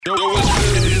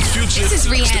This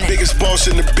is Rihanna. The biggest boss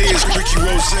in the biz, Ricky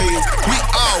Rose. We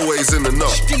always in the know.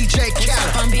 DJ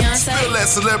Khaled. I'm Beyonce. Feel that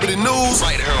celebrity news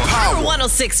right here on Power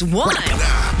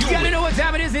 106.1. You gotta know what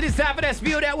time it is. It is time for that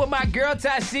spill that with my girl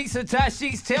Ty Sheeks. So Ty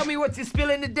Sheeks, tell me what you're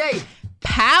spilling today.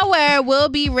 Power will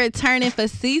be returning for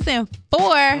season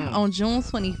 4 on June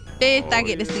 25th. I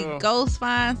get to see Ghost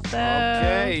find stuff.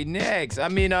 Okay, next. I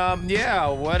mean, yeah,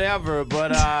 whatever.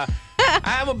 But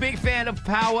I'm a big fan of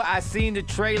Power. I seen the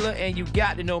trailer, and you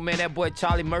got to know, man, that boy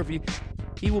Charlie Murphy,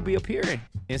 he will be appearing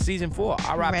in season 4.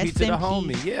 R.I.P. to the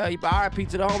homie. Yeah, R.I.P.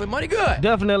 to the homie. Money good.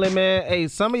 Definitely, man. Hey,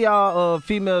 some of y'all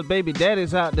female baby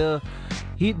daddies out there,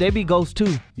 they be ghosts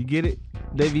too. You get it?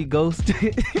 They be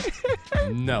ghosted.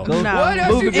 No. No. What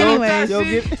else you Anyways,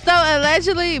 got, so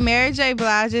allegedly, Mary J.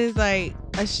 Blige's like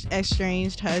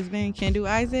estranged husband, Kendu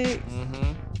Isaacs,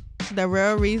 the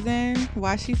real reason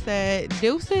why she said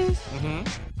deuces,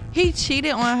 he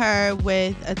cheated on her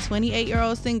with a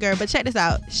 28-year-old singer. But check this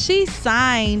out. She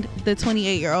signed the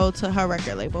 28-year-old to her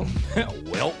record label.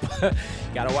 Well,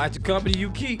 gotta watch the company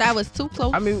you keep. That was too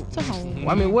close I mean, to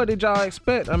home. what did y'all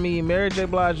expect? I mean, Mary J.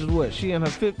 Blige is what? She in her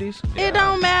 50s? It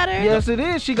don't matter. Yes, it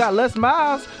is. She got less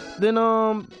miles than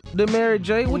Mary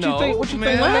J. What you think? What you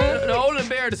think? The old and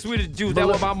bear, the sweetest juice. That's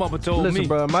what my mama told me. Listen,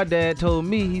 bro, my dad told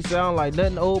me he sound like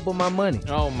nothing old but my money.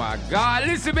 Oh my God.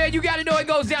 Listen, man, you gotta know it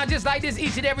goes down just like this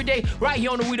each and every day right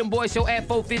here on the We Them Boys Show at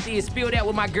 4:50. It's Spill That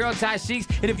with my girl Ty Sheeks.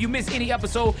 And if you miss any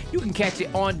episode, you can catch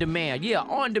it on demand. Yeah,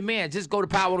 on demand. Just go to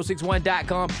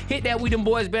power1061.com, hit that We Them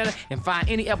Boys banner, and find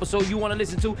any episode you want to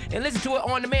listen to, and listen to it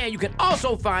on demand. You can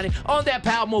also find it on that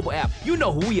Power mobile app. You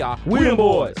know who we are. We Them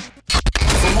Boys.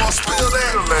 For more Spill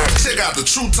That, check out the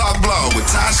True Talk blog with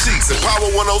Ty Sheeks at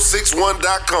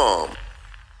power1061.com.